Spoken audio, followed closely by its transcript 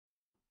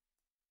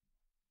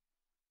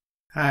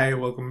Hi,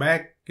 welcome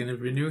back, and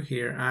if you're new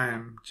here, I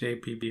am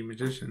JPB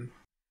Magician.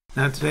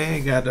 Now today I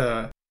got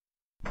a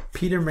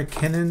Peter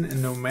McKinnon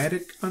and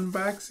Nomatic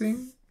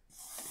unboxing.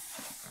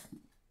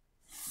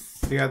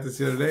 I got this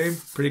the other day,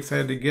 pretty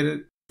excited to get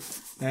it,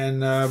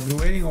 and I've been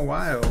waiting a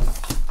while.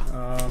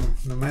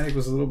 Nomatic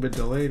was a little bit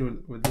delayed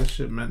with this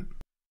shipment.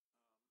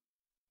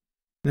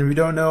 And if you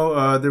don't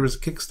know, there was a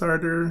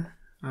Kickstarter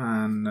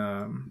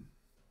on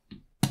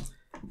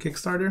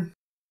Kickstarter.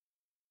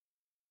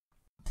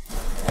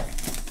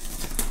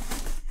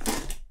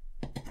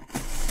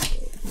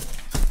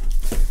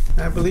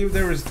 I believe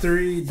there was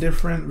 3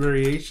 different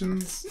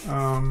variations.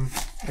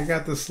 I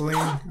got the Sling,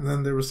 and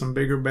then there were some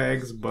bigger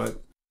bags,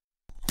 but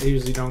I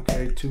usually don't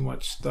carry too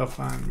much stuff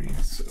on me,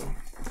 so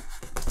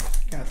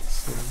got the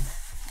Sling.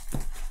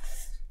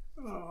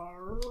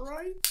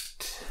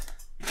 Alright.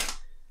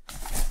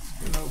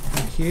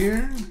 Open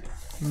here,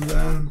 and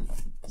then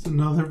there's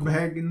another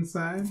bag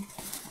inside.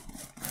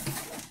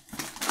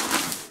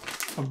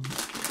 A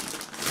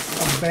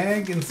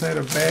bag inside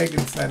a bag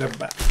inside a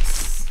box.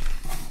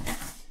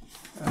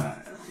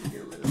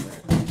 Get rid of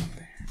that right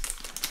there.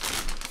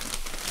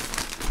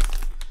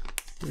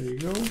 There you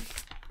go.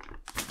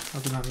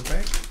 Nothing on the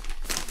back.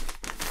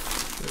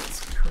 Let's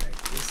crack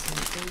this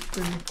one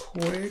open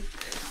quick.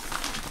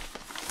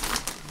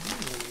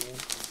 Ooh.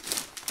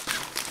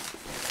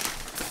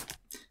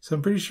 So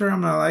I'm pretty sure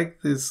I'm gonna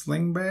like this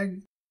Sling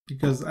bag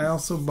because I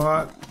also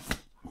bought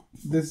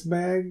this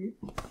bag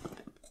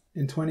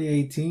in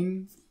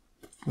 2018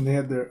 when they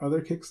had their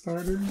other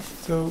Kickstarter.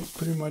 So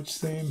pretty much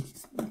same.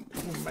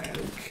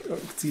 Nomatic. Oh, you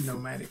can see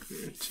Nomatic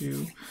there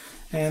too.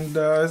 And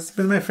it's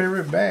been my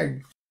favorite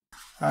bag.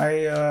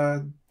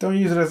 I don't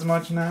use it as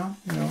much now.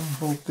 You know, the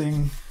whole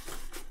thing.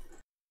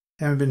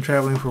 Haven't been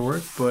traveling for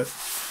work, but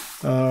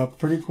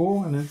pretty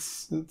cool, and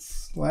it's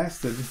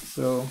lasted.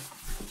 So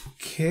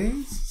okay,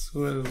 this is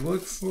what it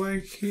looks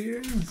like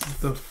here. This is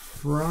the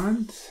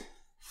front.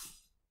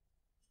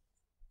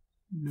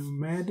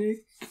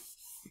 Nomatic.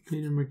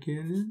 Peter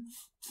McKinnon.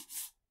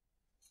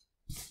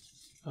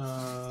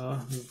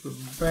 The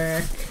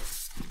back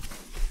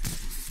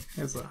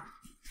has a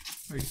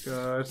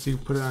so you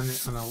put it on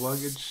a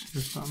luggage or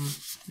something.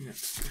 Yeah,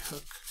 just a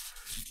hook.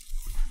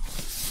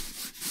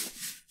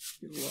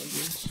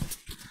 Luggage.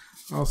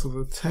 Also,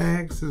 the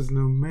tag says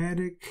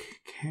Nomatic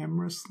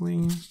camera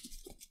sling,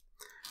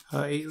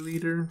 8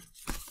 liter.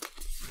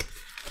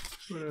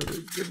 What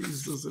other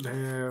goodies does it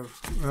have?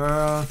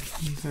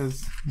 It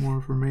has more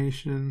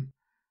information.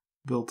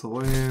 Built to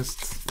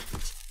last.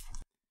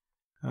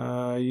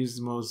 Use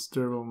the most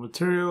durable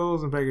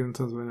materials and pack it in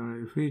tons of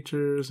innovative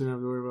features. So you don't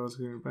have to worry about what's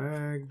in your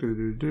bag.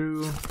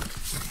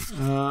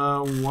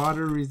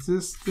 Water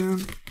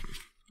resistant.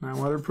 Not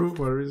waterproof,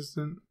 water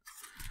resistant.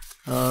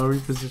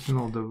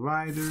 Repositional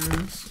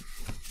dividers.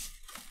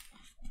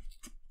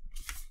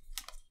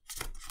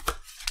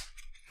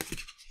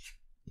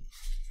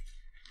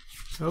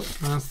 Oh,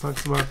 now it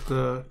talks about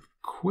the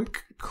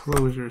quick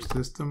closure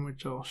system,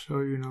 which I'll show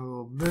you in a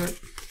little bit.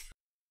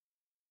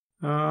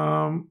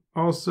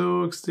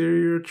 Also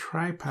exterior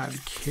tripod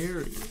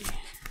carry.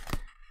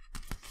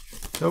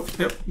 Oh,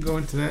 yep, go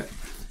into that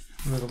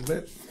a little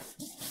bit.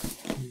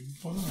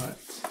 But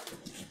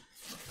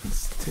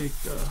let's take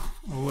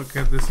a look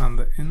at this on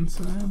the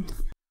inside.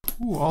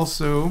 Ooh,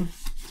 also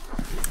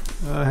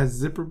has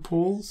zipper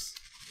pulls.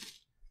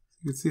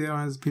 You can see that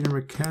one has Peter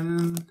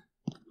McKinnon,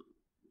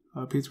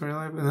 Pete's Party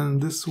Life, and then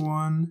this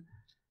one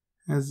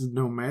has a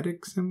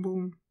Nomatic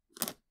symbol.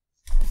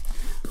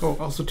 Oh,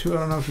 also too, I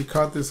don't know if you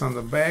caught this on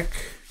the back.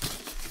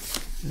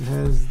 It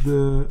has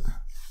the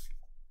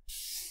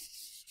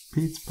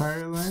Pete's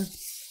Party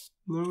Life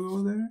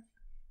logo there.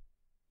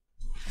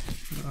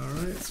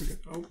 Alright, so we can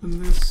open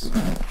this.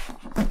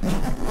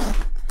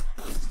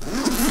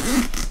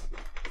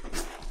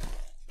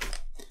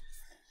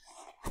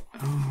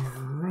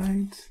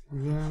 Alright,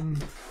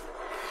 then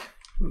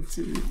let's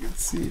see if you can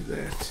see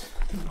that.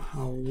 I don't know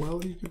how well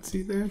you can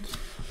see that.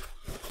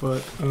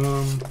 But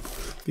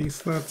these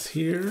slots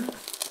here,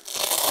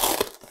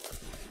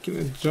 you can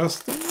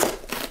adjust them.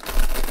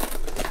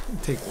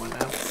 Take one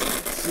out so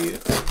you can see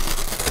it.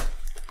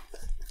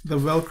 The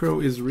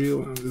Velcro is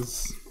real on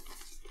this.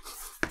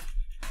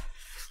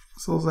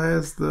 This also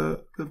has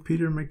the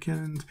Peter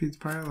McKinnon's Pete's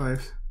Party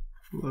Life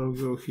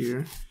logo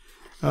here.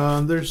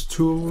 There's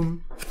 2 of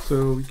them,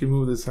 so you can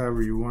move this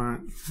however you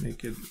want.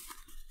 Make it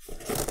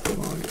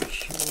longer,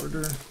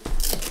 shorter.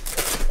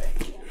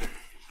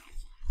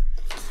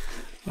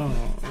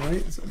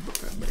 Alright, so put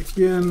that back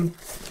in.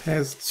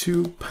 Has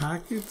 2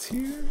 pockets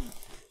here.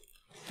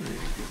 You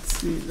can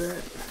see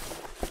that.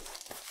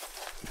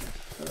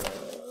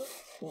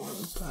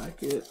 1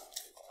 pocket,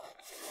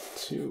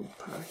 2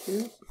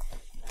 pocket.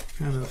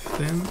 Kind of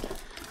thin.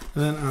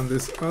 Then on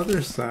this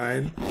other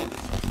side,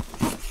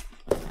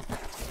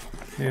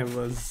 have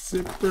a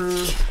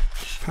zipper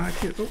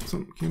pocket. Oh,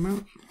 something came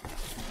out.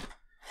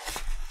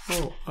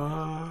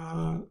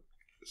 Oh,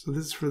 so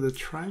this is for the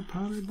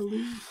tripod, I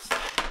believe.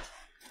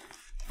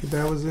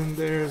 That was in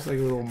there. It's like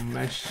a little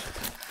mesh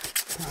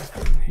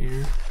pocket in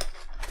here.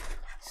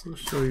 So I'll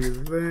show you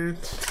that.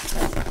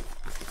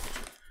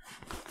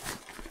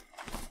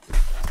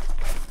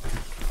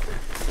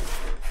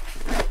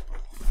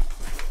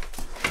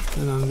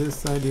 And on this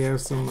side you have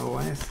some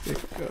elastic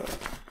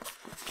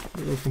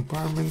little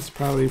compartments,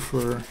 probably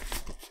for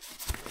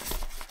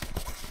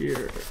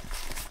your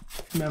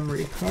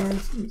memory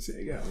cards. Let me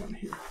see, I got one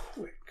here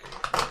quick.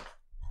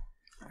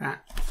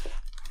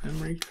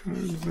 Memory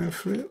cards that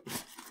fit.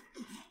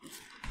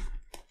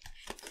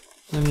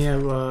 Then you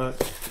have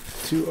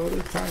 2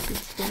 other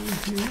pockets down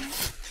here.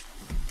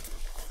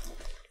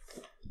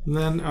 And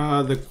then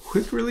the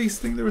quick release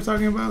thing that we're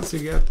talking about. So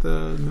you got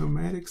the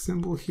Nomatic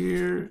symbol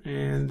here,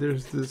 and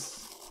there's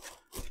this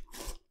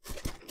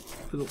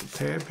little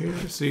tab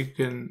here, so you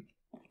can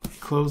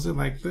close it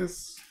like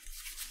this.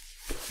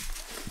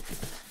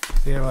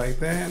 So you have like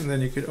that, and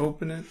then you could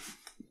open it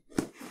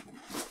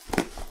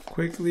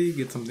quickly,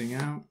 get something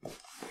out.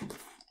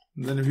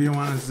 And then if you don't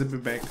want to zip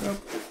it back up,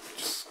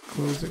 just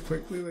close it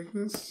quickly like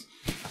this.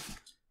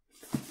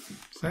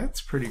 So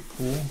that's pretty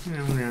cool.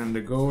 And when you're on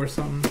the go or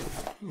something,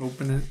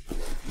 open it,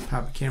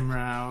 pop the camera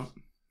out,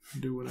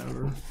 do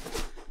whatever.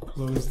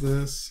 Close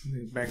this,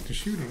 and back to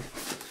shooting.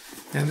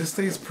 And this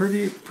stays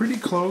pretty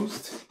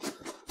closed.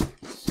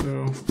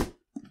 So,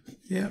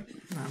 yeah,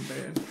 not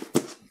bad.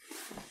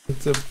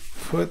 To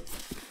put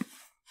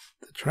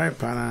the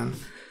tripod on,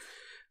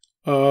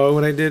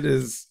 what I did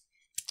is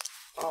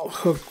I'll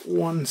hook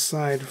one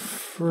side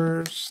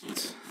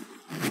first.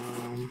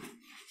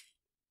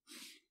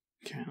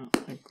 Kind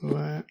of like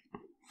that.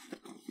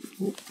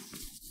 Oop.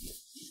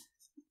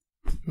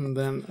 And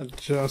then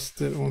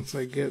adjust it once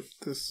I get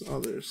this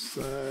other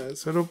side.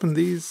 So I'd open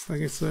these,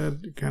 like I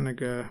said, you kind of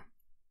gotta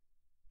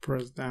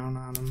press down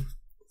on them.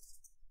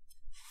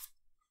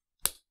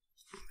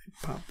 They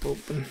pop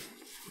open.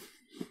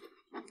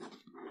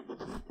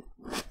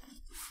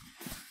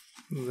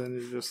 And then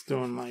you're just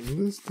doing like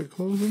this to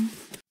close them.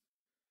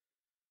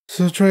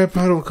 So the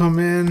tripod will come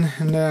in,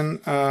 and then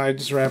I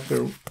just wrap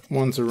it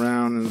once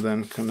around and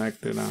then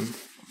connect it on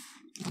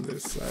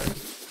this side.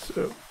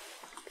 So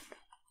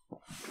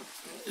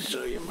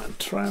show you my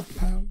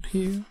tripod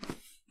here.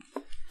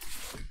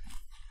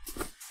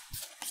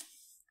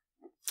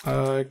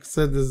 Like I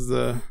said, this is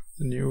the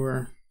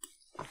newer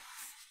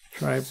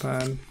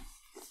tripod.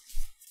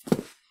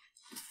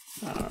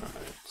 Alright,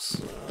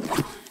 so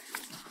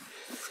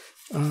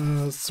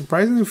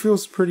surprisingly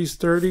feels pretty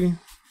sturdy.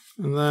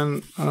 And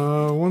then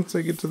once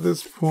I get to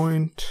this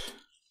point,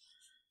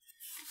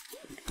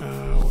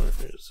 where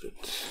is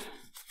it?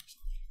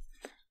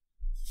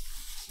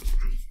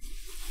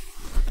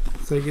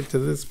 So I get to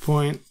this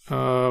point,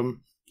 so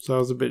I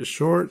was a bit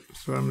short.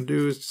 So what I'm gonna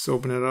do is just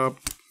open it up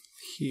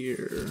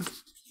here,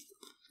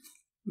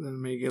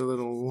 then make it a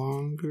little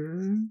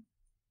longer.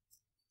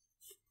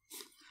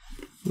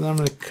 Then I'm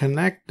gonna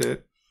connect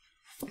it.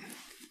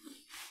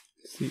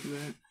 See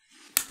that?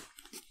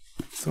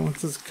 So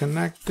once it's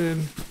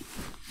connected,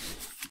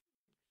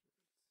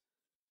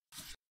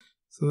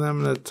 so then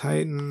I'm going to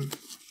tighten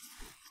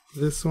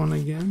this one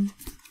again,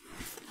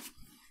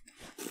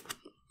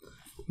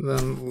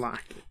 then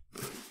lock it.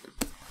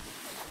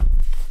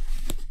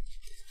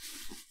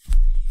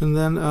 And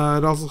then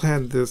it also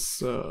had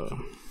this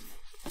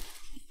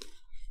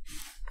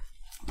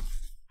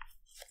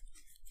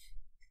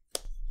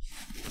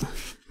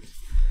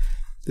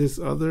this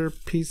other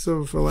piece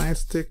of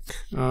elastic.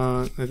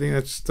 I think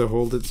that's just to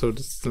hold it so it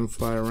doesn't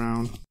fly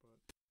around. You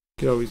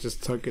could always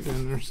just tuck it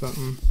in or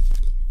something,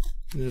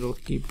 and it'll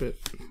keep it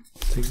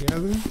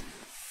together.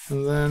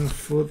 And then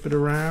flip it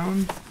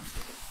around,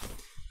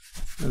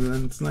 and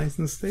then it's nice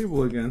and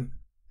stable again.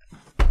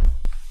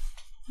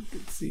 You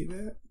can see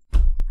that.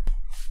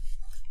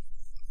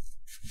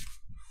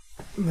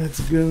 And that's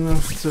good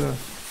enough to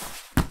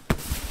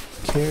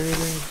carry it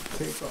and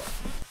take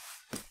off.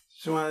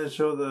 Just wanted to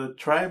show the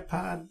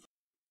tripod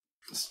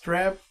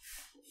strap.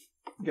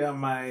 Got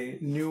my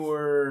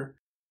newer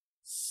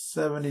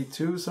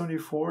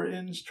 74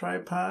 inch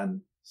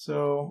tripod.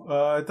 So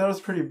I thought it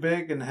was pretty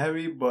big and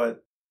heavy,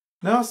 but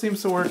no, it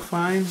seems to work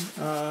fine.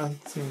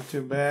 Seems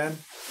too bad.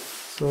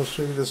 So I'll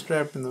show you the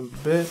strap in a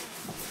bit.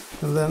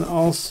 And then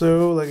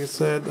also, like I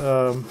said,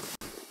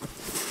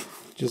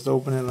 just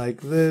open it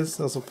like this.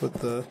 Also put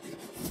the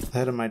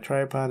head of my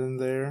tripod in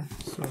there.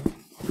 So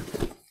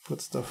put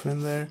stuff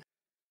in there.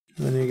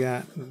 Then you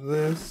got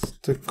this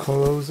to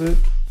close it,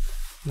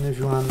 and if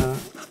you wanna,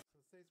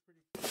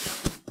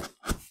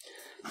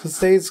 so it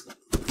stays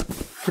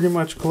pretty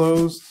much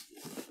closed.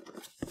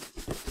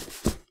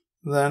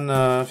 Then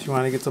if you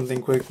want to get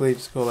something quickly,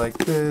 just go like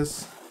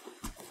this,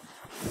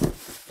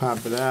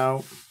 pop it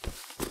out,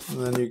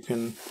 and then you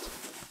can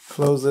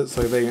close it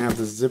so they can have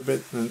to zip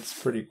it, and it's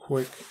pretty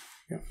quick.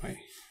 Got my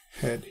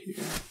head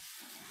here.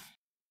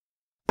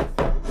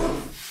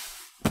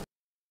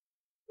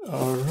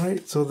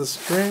 Alright, so the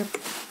strap,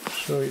 I'll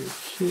show you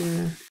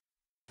here.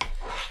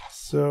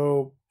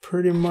 So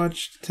pretty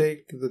much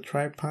take the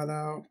tripod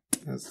out,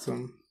 has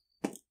some,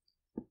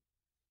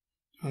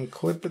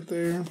 unclip it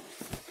there,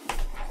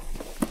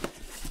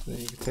 then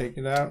you can take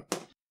it out.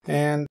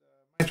 And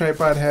My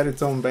tripod had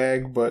its own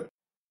bag, but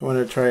I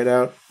wanted to try it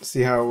out,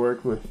 see how it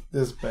worked with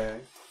this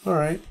bag.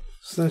 Alright,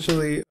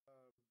 essentially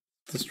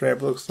the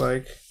strap looks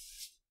like.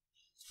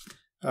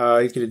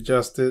 You could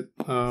adjust it,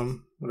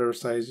 whatever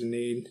size you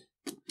need.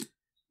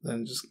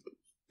 Then just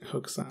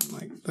hooks on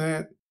like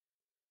that.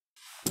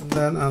 And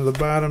then on the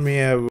bottom you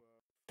have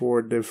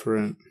 4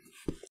 different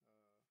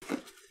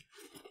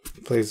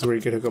places where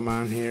you could hook them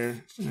on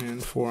here,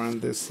 and 4 on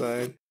this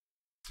side.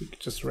 So you could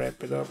just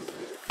wrap it up.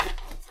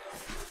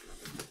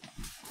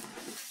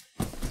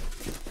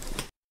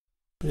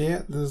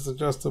 Yeah, this is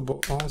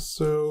adjustable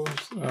also.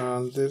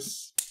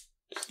 This,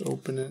 just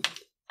open it,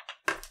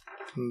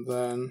 and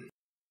then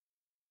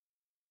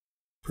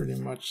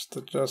pretty much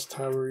adjust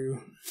however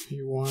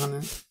you want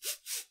it. So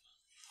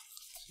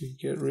you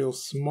get real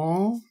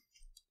small,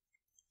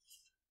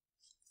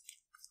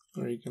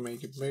 or you can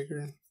make it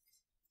bigger.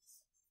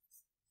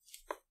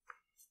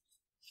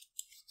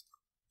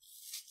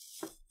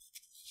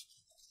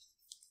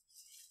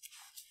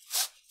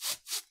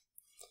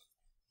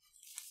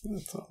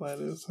 That's all that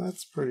is.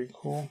 That's pretty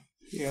cool.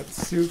 You got the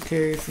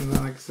suitcase, and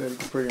then like I said,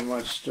 pretty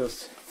much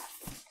just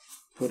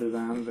put it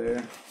on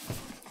there.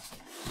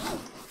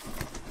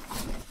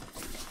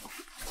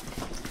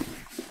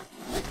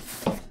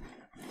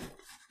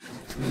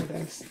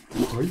 Thanks.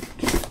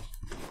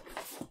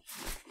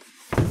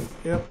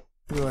 Yep,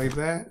 do like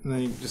that, and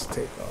then you just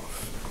take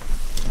off.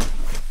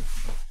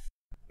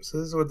 So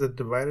this is what the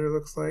divider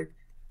looks like.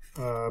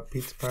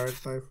 Pizza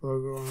Pirates Life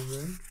logo on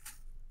there.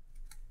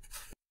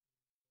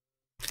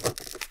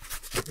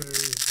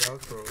 Very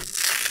Velcro.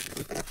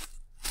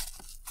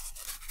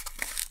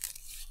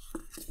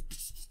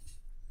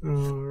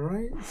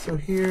 Alright, so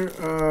here,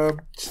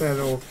 just had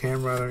an old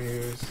camera I don't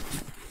use.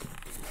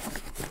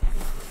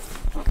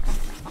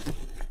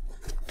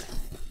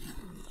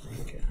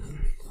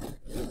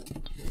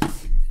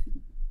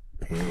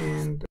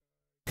 And you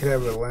could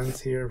have a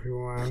lens here if you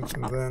want.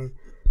 And then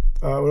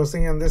what I was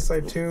thinking on this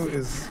side too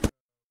is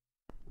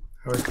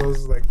how it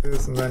closes like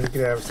this, and then you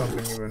could have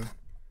something even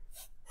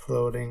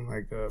floating,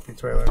 like a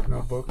Pizza Life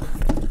notebook,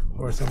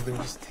 or something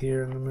just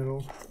here in the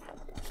middle.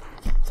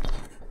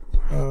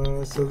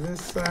 So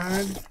this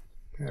side,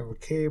 I have a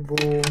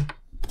cable,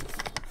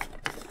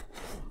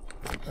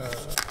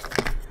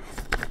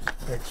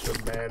 extra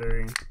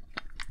battery.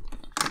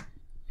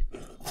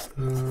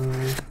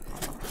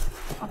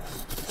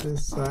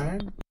 This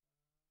side,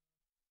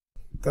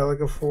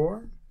 Delica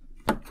 4.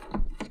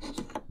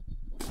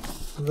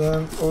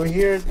 Then over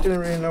here, didn't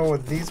really know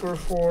what these were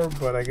for,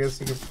 but I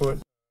guess you could put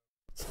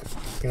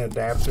an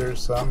adapter or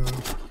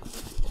something.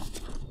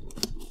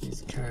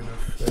 These kind of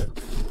fit.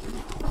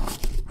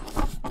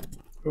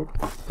 Oh,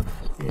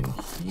 in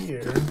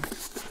here it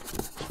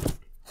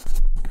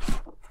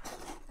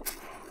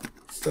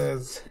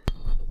says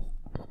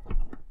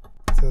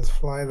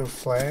fly the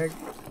flag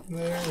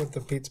there with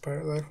the Pizza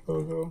Pirate Life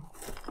logo.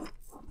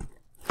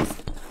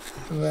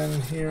 And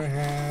then here I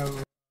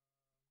have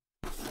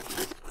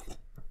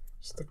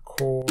just the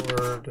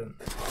cord and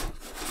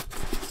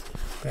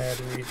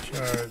battery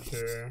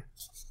charger.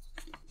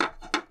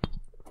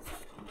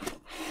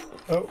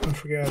 Oh, I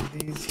forgot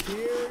these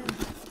here.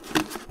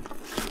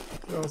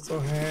 We also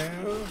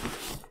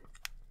have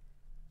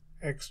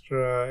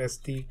extra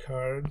SD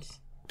cards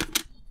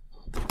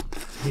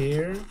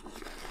here.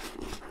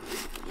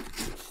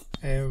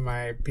 I have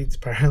my Pizza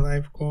Pirate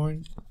Life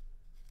coin.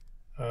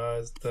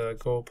 It's the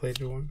gold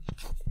plated one.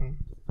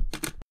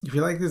 If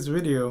you like this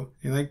video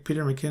and like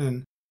Peter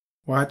McKinnon,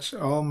 watch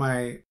all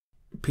my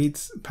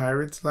Pizza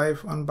Pirates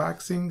Life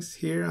unboxings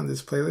here on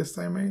this playlist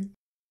I made.